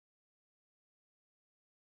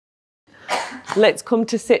Let's come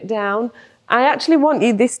to sit down. I actually want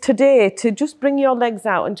you this today to just bring your legs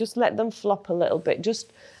out and just let them flop a little bit.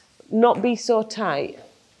 Just not be so tight.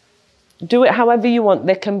 Do it however you want.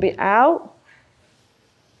 They can be out.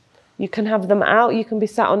 You can have them out. You can be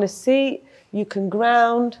sat on a seat. You can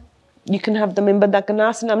ground. You can have them in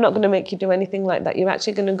Baddhakonasana. I'm not going to make you do anything like that. You're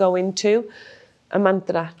actually going to go into a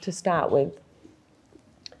mantra to start with.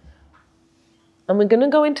 And we're going to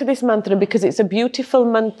go into this mantra because it's a beautiful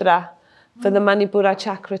mantra for the Manipura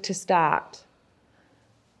chakra to start.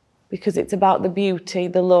 Because it's about the beauty,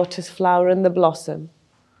 the lotus flower and the blossom.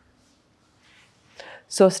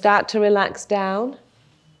 So start to relax down.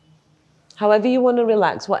 However you want to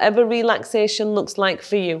relax, whatever relaxation looks like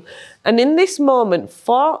for you. And in this moment,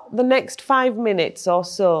 for the next 5 minutes or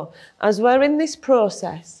so, as we're in this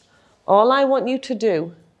process, all I want you to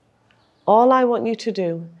do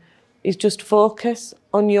is just focus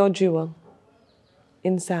on your jewel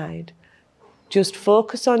inside. Just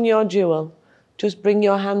focus on your jewel. Just bring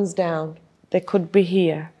your hands down. They could be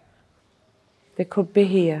here. They could be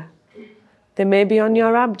here. They may be on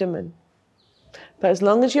your abdomen. But as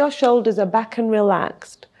long as your shoulders are back and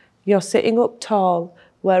relaxed, you're sitting up tall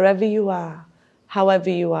wherever you are, however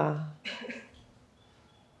you are.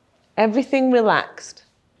 Everything relaxed.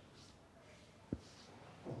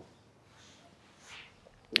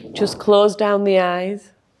 Just close down the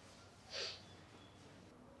eyes.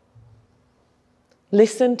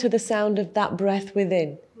 Listen to the sound of that breath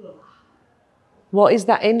within. What is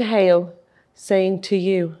that inhale saying to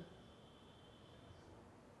you?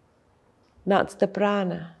 That's the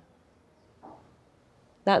prana.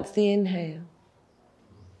 That's the inhale.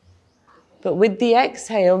 But with the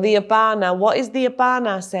exhale, the apana, what is the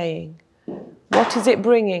apana saying? What is it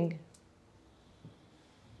bringing?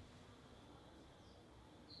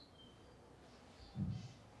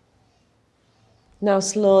 Now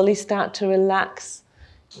slowly start to relax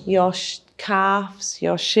your calves,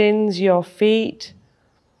 your shins, your feet.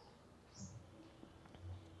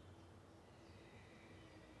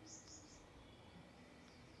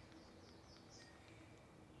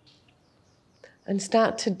 And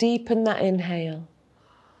start to deepen that inhale.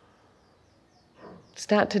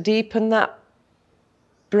 Start to deepen that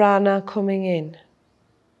prana coming in.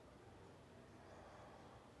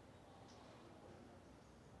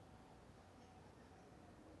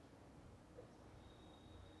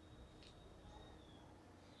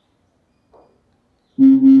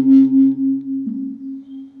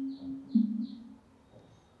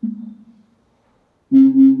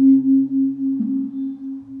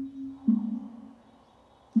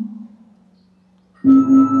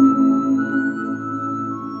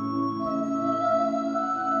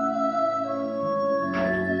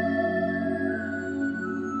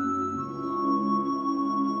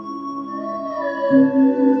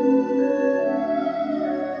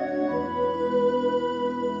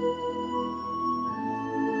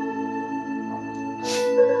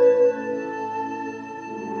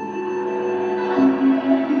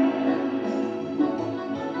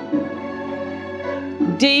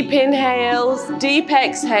 Deep inhales, deep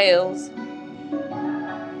exhales.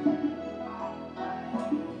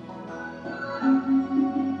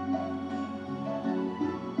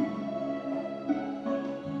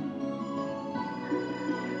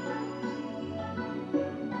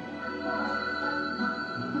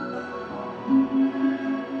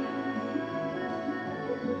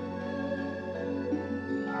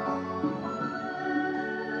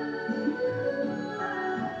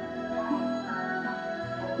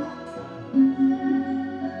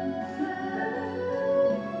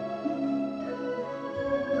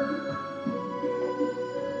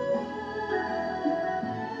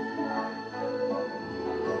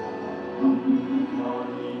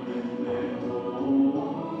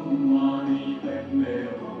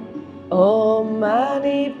 Om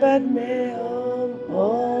Mani Padme Hum,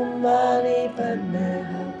 Om Mani Padme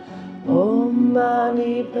Hum, Om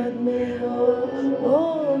Mani Padme Hum,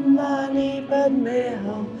 Om Mani Padme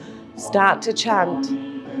Hum. Start to chant.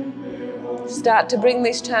 Start to bring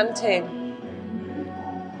this chant in.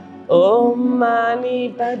 Om Mani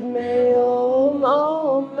Padme Hum,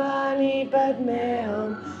 Om Mani Padme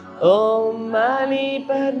Hum, Om Mani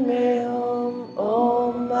Padme Hum,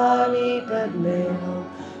 Om Mani Padme Hum.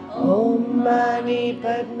 Om Mani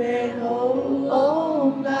Padme Hum,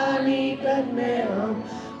 Om Mani Padme Hum,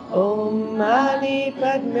 Om Mani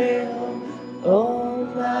Padme Hum,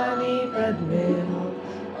 Om Mani Padme Hum.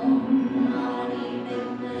 Om Mani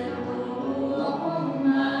Padme Hum, Om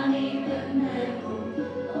Mani Padme Hum,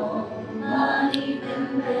 Om Mani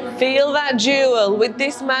Padme Hum. Feel that jewel with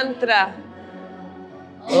this mantra.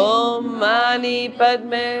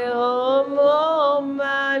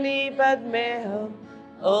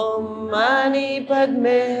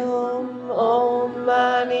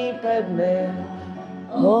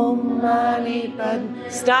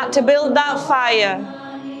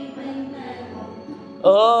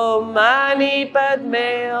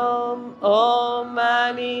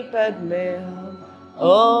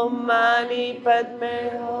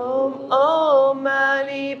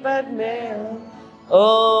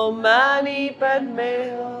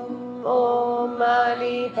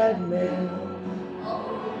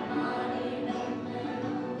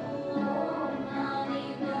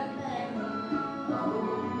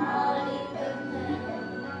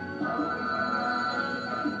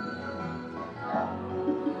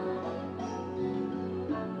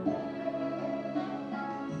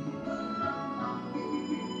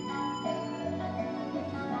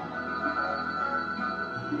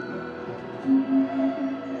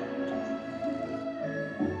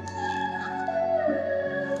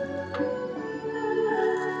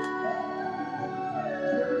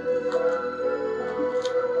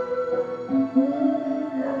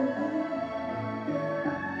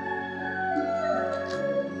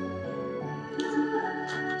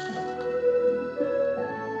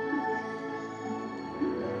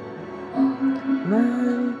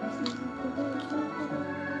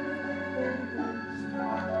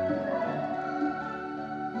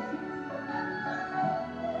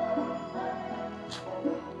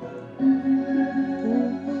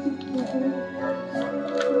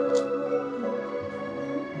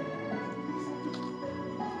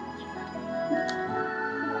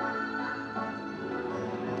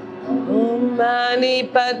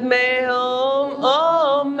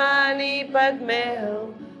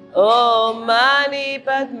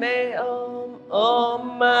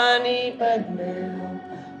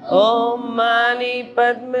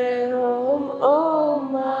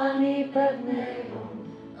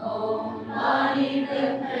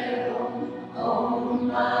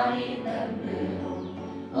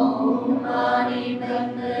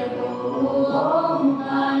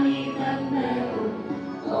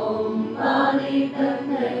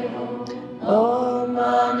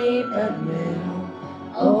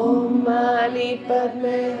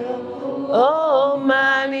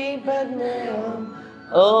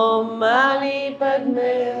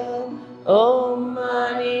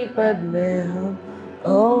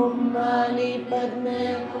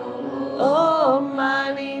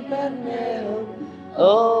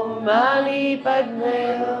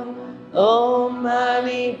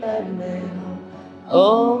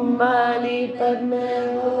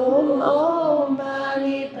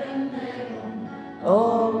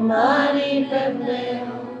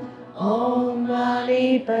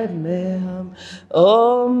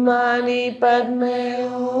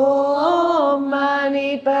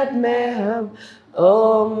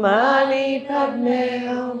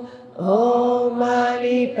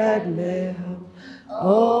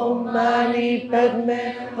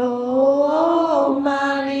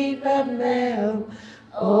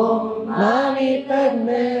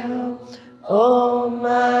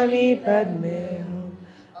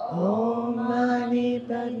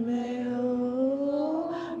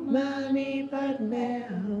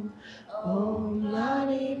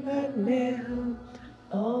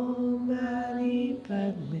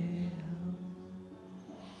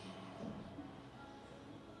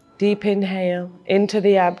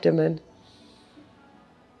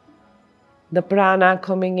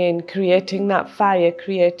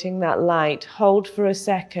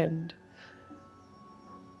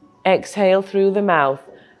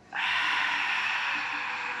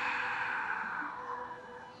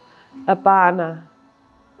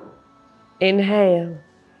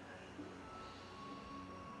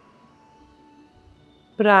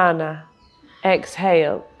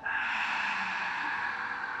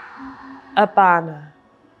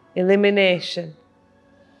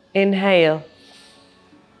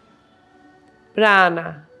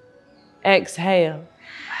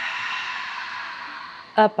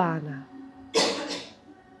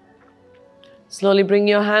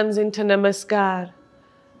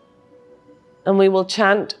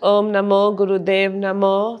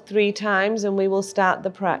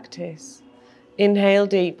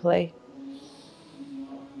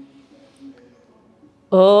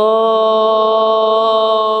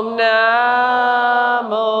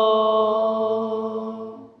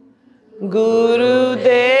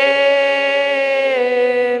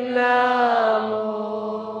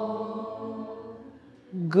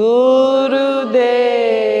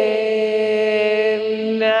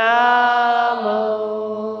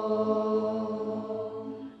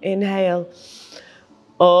 Inhale.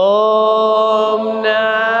 Om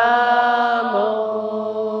Namo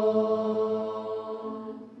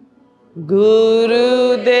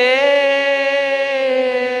Gurudev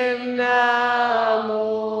Namo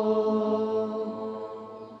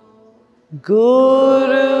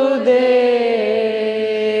Gurudev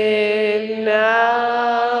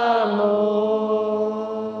Namo.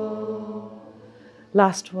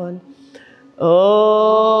 Last one.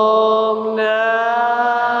 Om Namo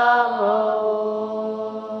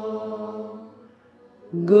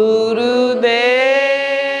Gurudev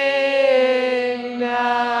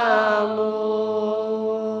Namo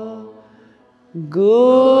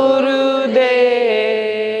Gurudev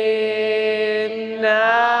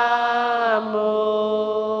Namo.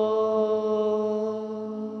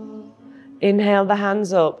 Inhale the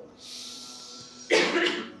hands up.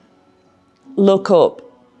 Look up.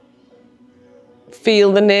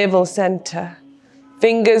 Feel the navel center.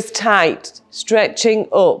 Fingers tight, stretching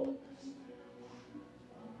up.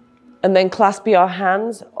 And then clasp your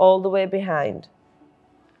hands all the way behind.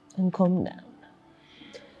 And come down.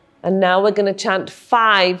 And now we're going to chant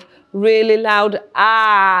 5 really loud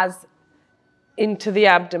ahs into the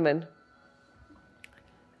abdomen.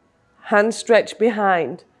 Hands stretch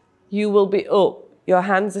behind. You will be up. Your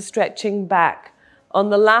hands are stretching back. On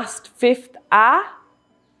the last 5th ah,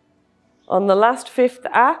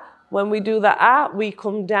 when we do the ah, we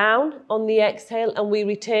come down on the exhale and we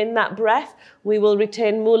retain that breath. We will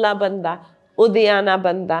retain Mula Bandha, Uddiyana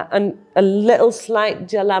Bandha, and a little slight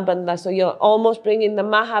Jala Bandha. So you're almost bringing the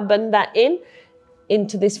Maha Bandha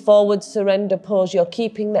into this forward surrender pose. You're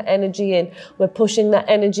keeping the energy in. We're pushing that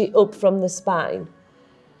energy up from the spine.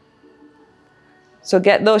 So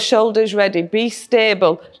get those shoulders ready. Be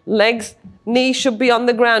stable. Legs, knees should be on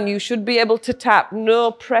the ground. You should be able to tap.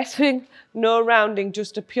 No pressing, no rounding,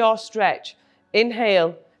 just a pure stretch.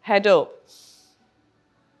 Inhale, head up.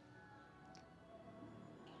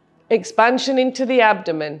 Expansion into the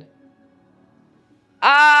abdomen.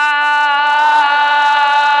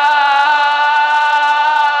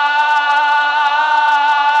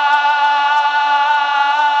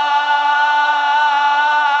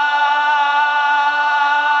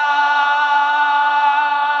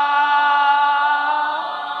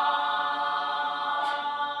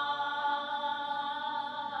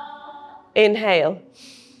 Inhale.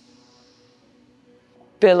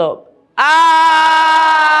 Fill up.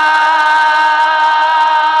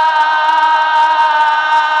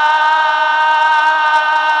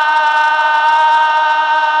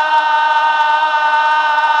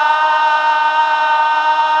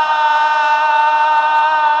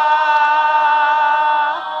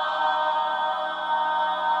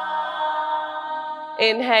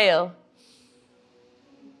 Inhale.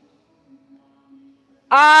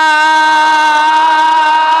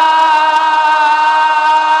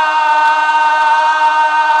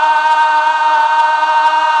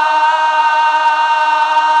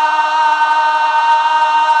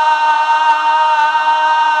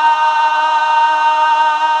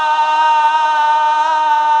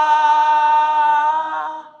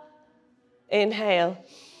 Inhale.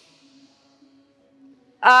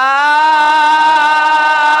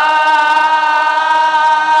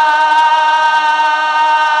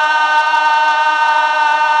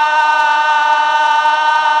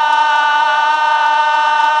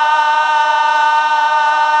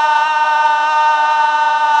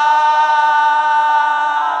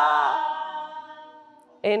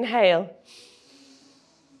 Inhale.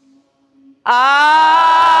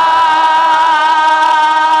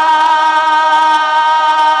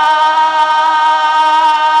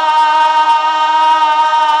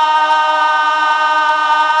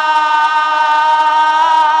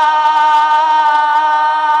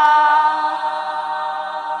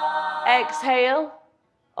 Exhale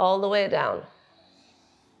all the way down.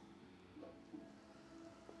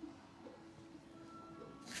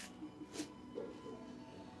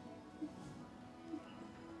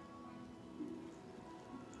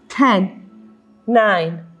 Ten,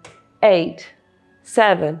 9, 8,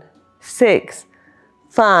 7, 6,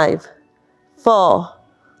 5, 4,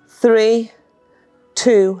 3,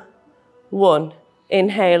 2, 1.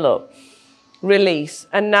 Inhale up. Release.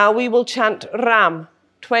 And now we will chant Ram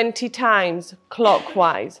 20 times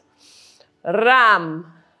clockwise. Ram.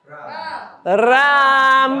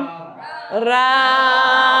 Ram.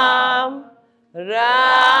 Ram.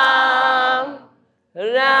 Ram.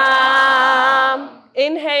 Ram.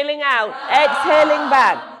 Inhaling out, exhaling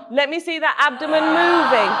back. Let me see that abdomen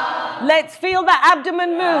moving. Let's feel that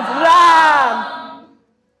abdomen move. Ram.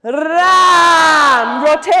 Ram.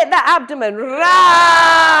 Rotate that abdomen.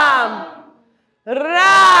 Ram.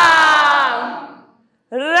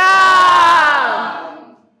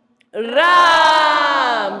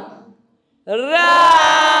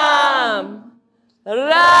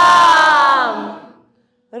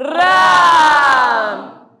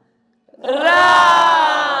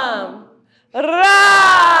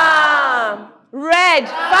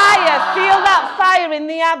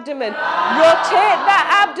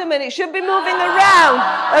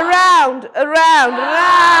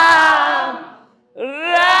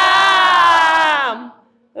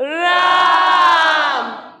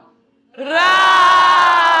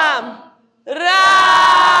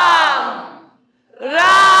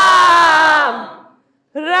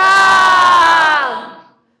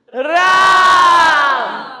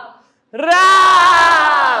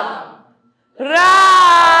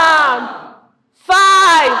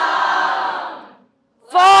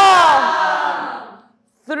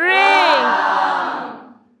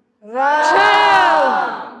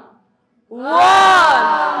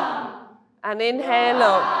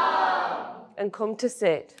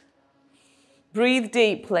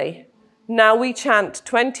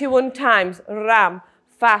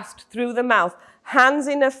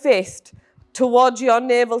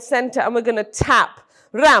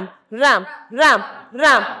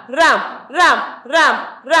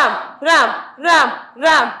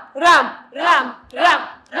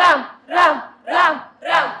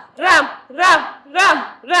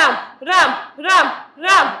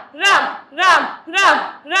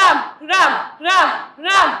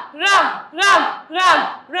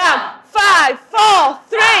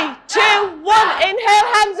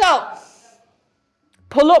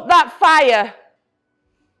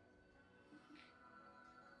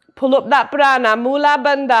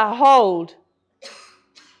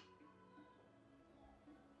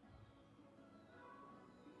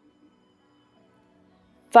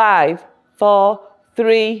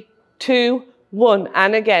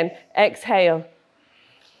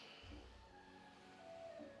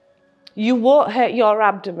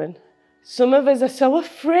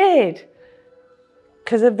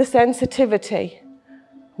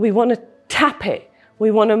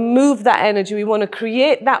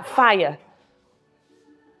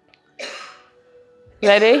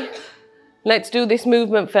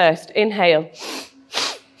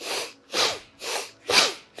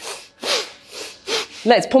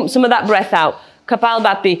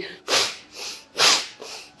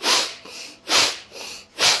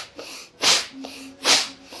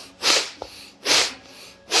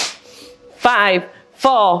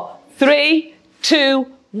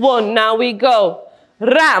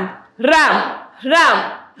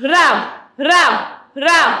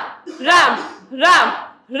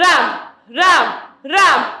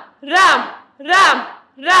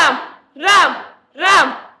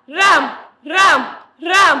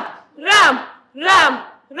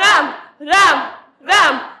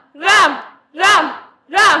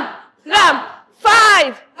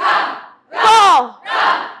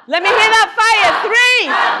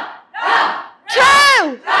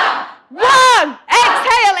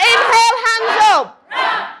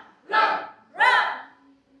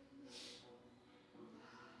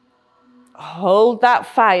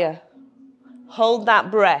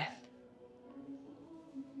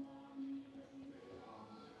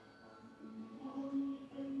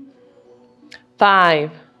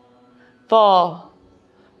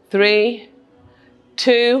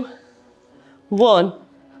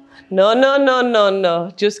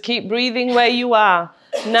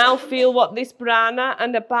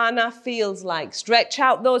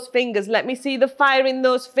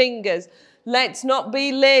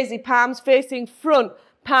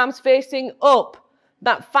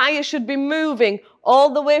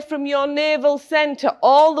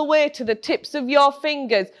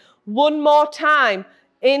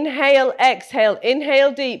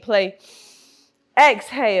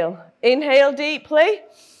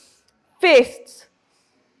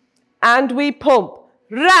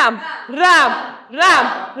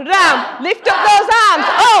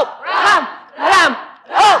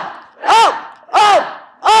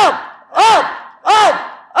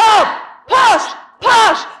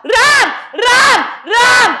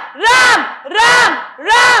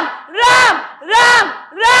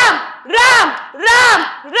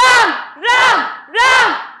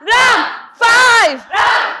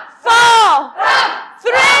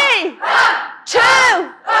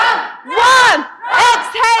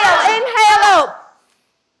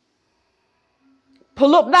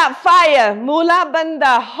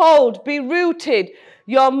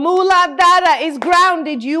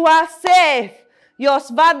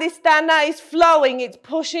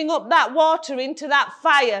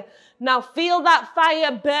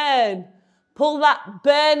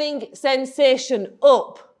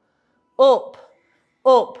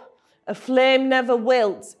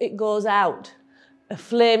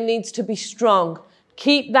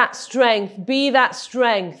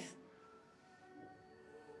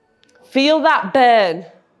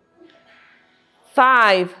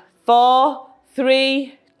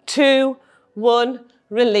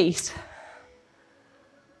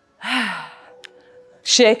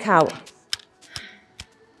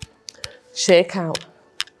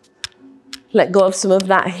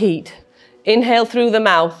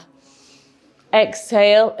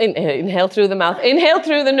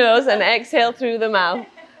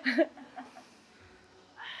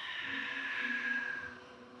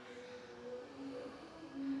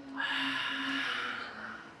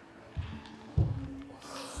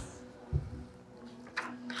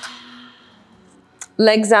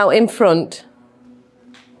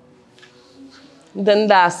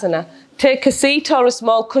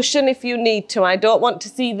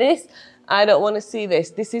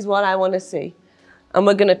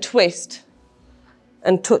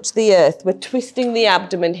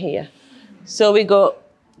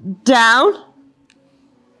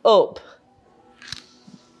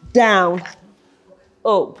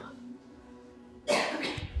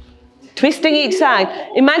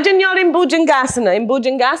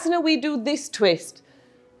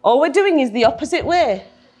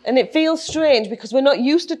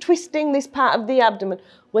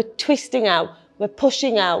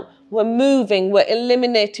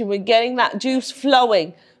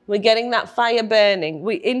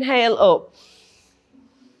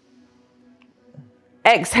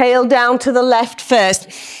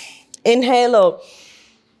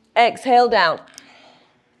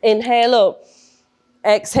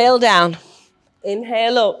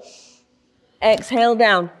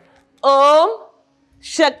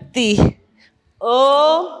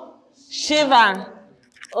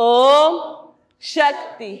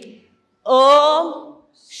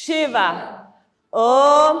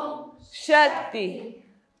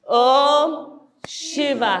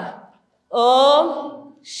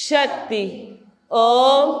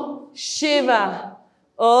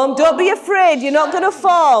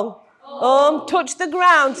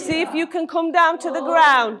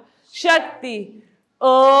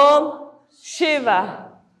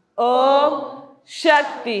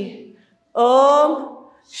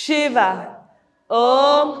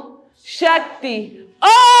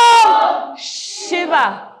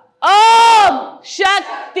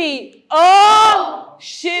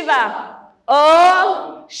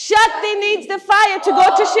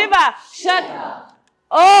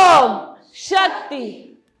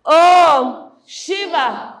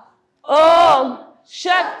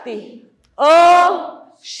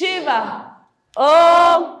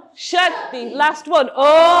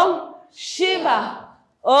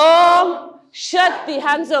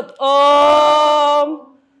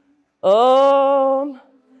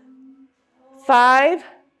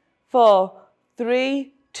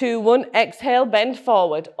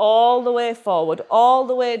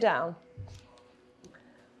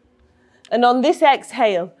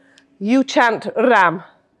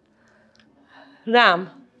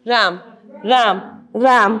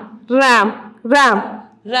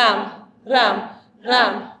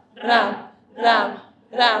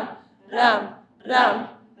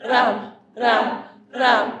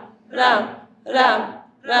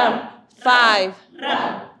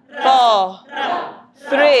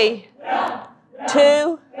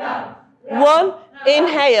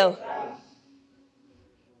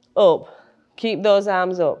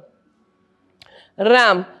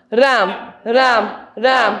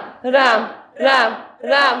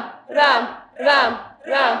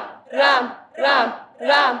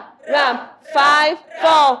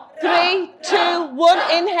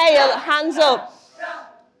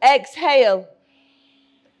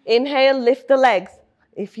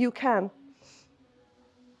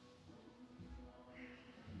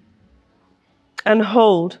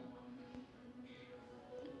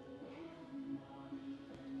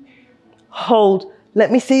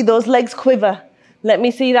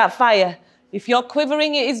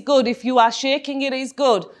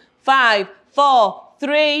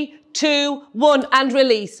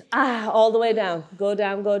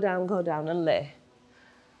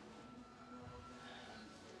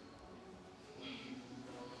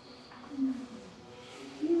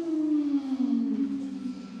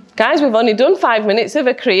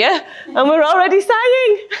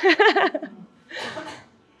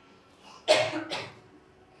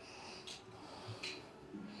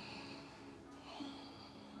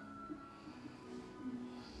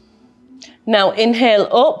 Now inhale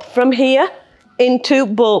up from here into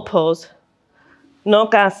boat pose.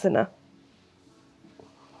 Nagasana.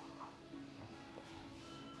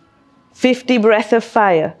 50 breath of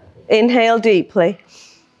fire. Inhale deeply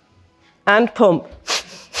and pump.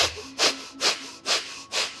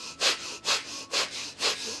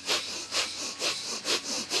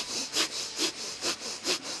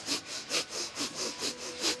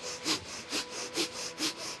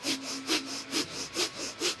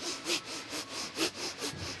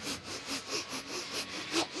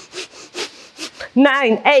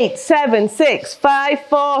 Nine, 8, 7, 6, 5,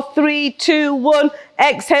 4, 3, 2, 1.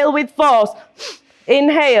 Exhale with force.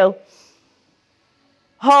 Inhale.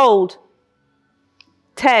 Hold.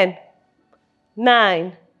 10,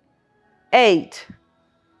 9, 8,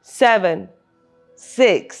 7,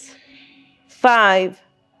 6, 5,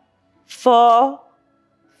 4,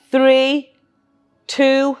 3,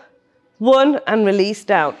 2, 1. And release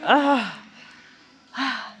down.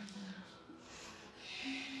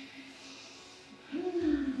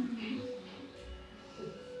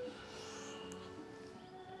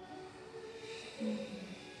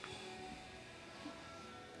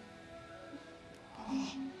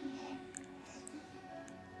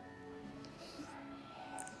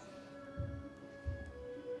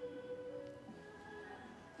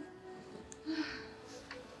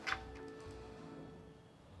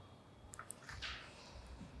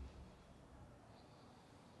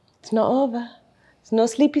 It's not over. It's no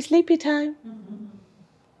sleepy time.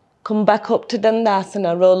 Come back up to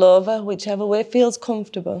Dandasana, roll over, whichever way feels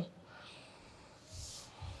comfortable.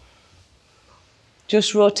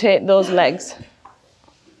 Just rotate those legs.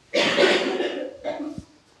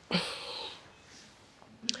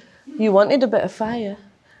 You wanted a bit of fire.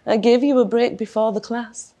 I gave you a break before the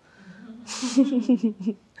class.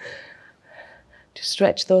 Just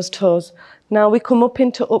stretch those toes. Now we come up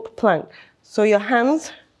into up plank. So your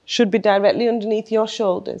hands should be directly underneath your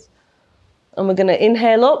shoulders. And we're going to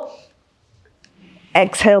inhale up,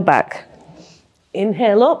 exhale back.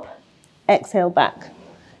 Inhale up, exhale back.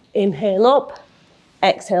 Inhale up,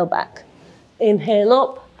 exhale back. Inhale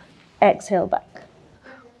up, exhale back.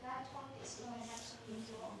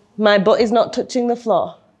 My butt is not touching the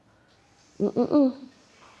floor.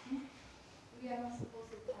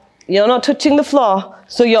 You're not touching the floor.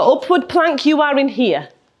 So your upward plank, you are in here.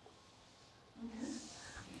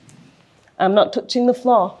 I'm not touching the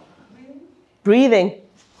floor. Breathing.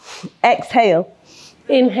 Exhale.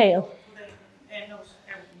 Inhale.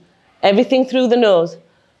 Everything through the nose.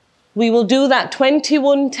 We will do that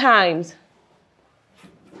 21 times.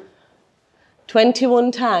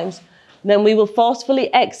 21 times. Then we will forcefully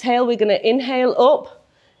exhale. We're going to inhale up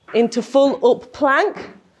into full up plank.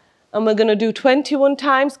 And we're going to do 21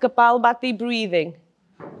 times Kapalbhati breathing.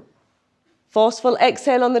 Forceful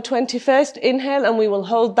exhale on the 21st. Inhale, and we will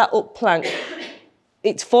hold that up plank.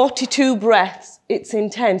 It's 42 breaths. It's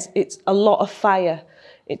intense. It's a lot of fire.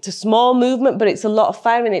 It's a small movement, but it's a lot of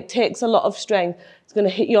fire, and it takes a lot of strength. It's going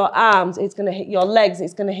to hit your arms. It's going to hit your legs.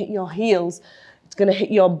 It's going to hit your heels. It's going to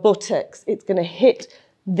hit your buttocks. It's going to hit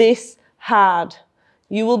this hard.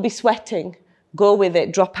 You will be sweating. Go with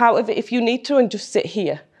it. Drop out of it if you need to, and just sit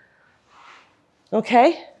here.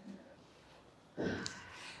 Okay?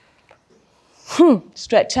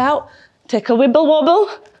 Stretch out. Take a wibble wobble.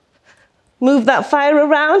 Move that fire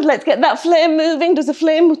around. Let's get that flame moving. Does the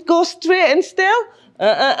flame go straight and still?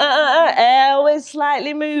 Always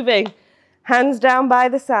slightly moving. Hands down by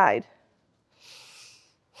the side.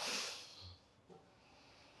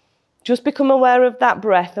 Just become aware of that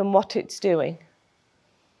breath and what it's doing.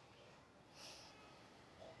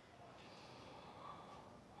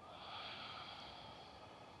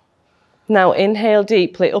 Now inhale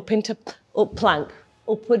deeply up into up plank,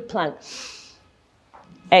 upward plank.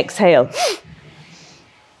 Exhale.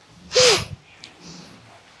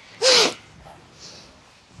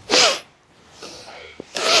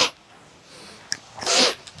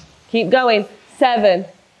 Keep going. 7,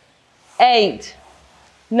 8,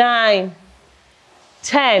 9,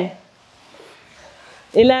 10,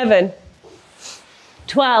 11,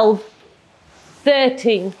 12,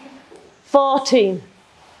 13, 14,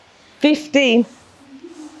 15,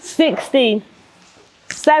 16,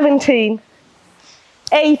 17,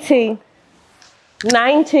 18,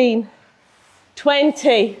 19,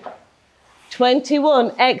 20,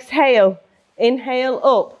 21. Exhale. Inhale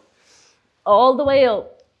up. All the way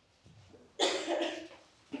up.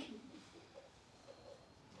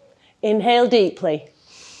 Inhale deeply.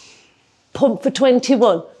 Pump for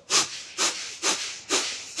 21.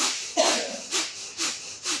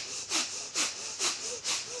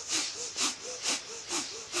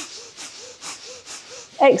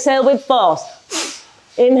 Exhale with force.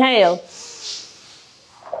 Inhale.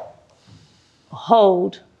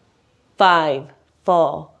 Hold. 5,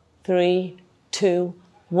 4, 3, 2,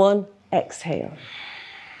 1. Exhale.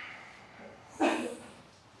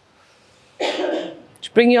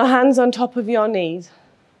 Just bring your hands on top of your knees.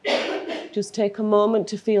 Just take a moment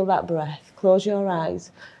to feel that breath. Close your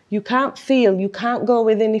eyes. You can't feel, you can't go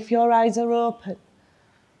within if your eyes are open.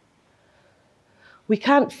 We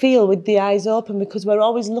can't feel with the eyes open because we're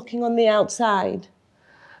always looking on the outside.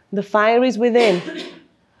 The fire is within.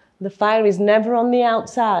 The fire is never on the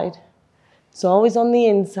outside. It's always on the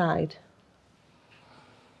inside.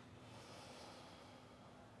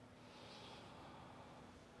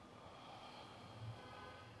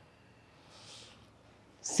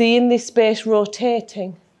 Seeing this space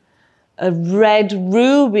rotating, a red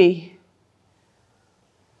ruby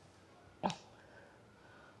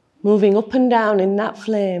moving up and down in that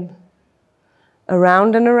flame,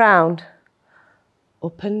 around and around,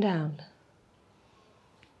 up and down.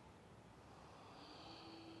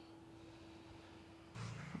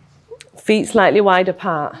 Feet slightly wide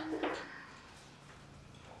apart.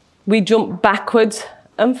 We jump backwards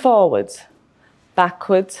and forwards,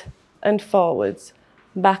 backwards and forwards,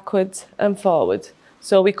 backwards and forwards.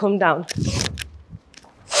 So we come down.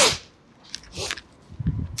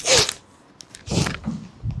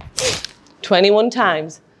 "21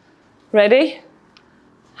 times. Ready?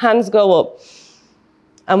 Hands go up.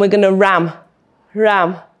 And we're going to ram,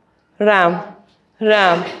 ram, ram,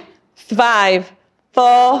 ram. 5,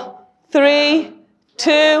 4, 3,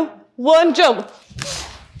 2, 1, jump.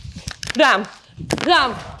 Ram,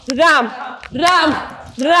 ram, ram, ram,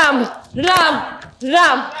 ram, ram,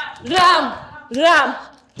 ram, ram, ram,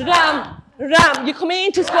 ram, ram. You're coming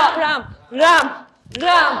into squat, ram, ram,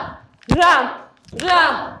 ram, ram,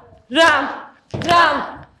 ram, ram,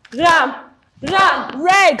 ram, ram, ram.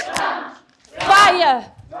 Red,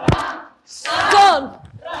 fire, sun,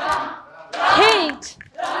 heat,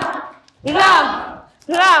 ram,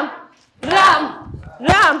 ram, ram,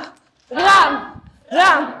 ram, ram,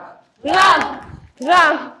 ram, ram,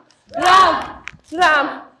 ram, ram,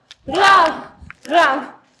 ram, ram,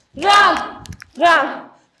 ram, ram, ram,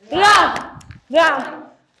 ram, ram.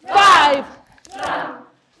 5,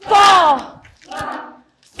 4,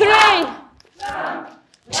 3,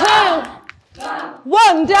 2,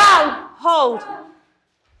 1, down. Hold.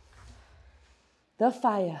 The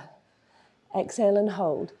fire. Exhale and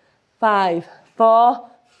hold. 5, 4,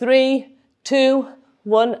 3, 2,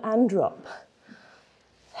 1, and drop.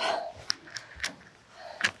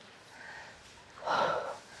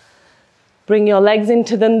 Bring your legs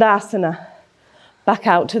into Dandasana, back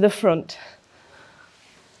out to the front.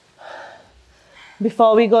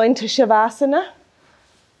 Before we go into Shavasana,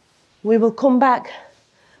 we will come back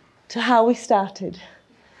to how we started.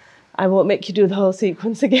 I won't make you do the whole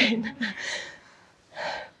sequence again.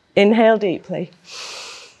 Inhale deeply.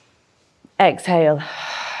 Exhale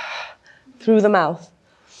through the mouth.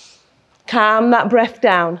 Calm that breath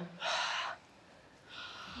down.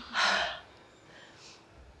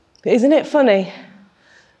 But isn't it funny?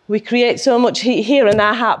 We create so much heat here and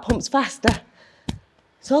our heart pumps faster.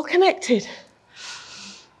 It's all connected.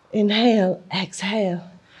 Inhale, exhale.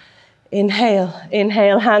 Inhale,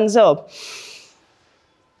 inhale, hands up.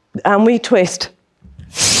 And we twist.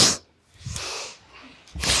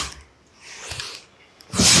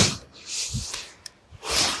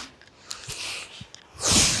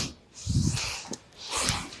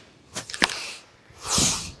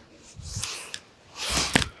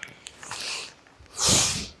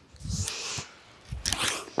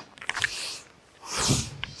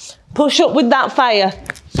 Push up with that fire.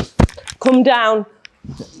 Come down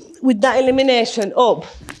with that elimination. Up,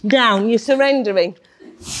 down. You're surrendering.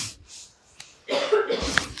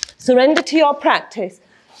 Surrender to your practice.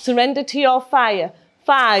 Surrender to your fire.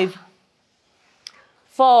 5,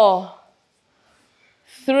 4,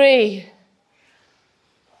 3,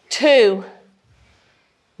 2,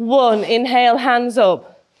 1. Inhale, hands up.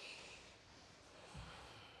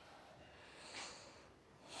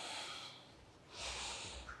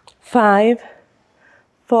 5,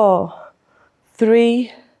 4,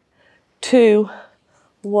 3, 2,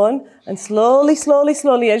 1. And slowly, slowly,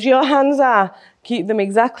 slowly, as your hands are, keep them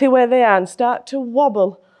exactly where they are and start to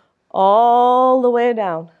wobble all the way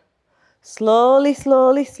down. Slowly,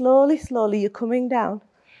 slowly, slowly, slowly, you're coming down.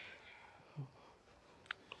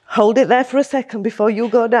 Hold it there for a second before you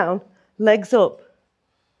go down. Legs up.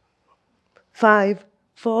 5,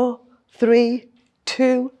 4, 3,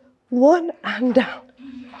 2, 1, and down.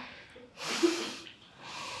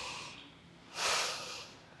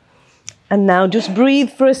 And now just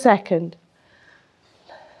breathe for a second.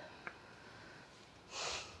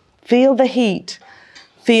 Feel the heat.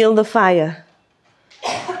 Feel the fire.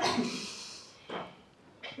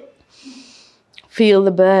 Feel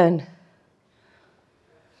the burn.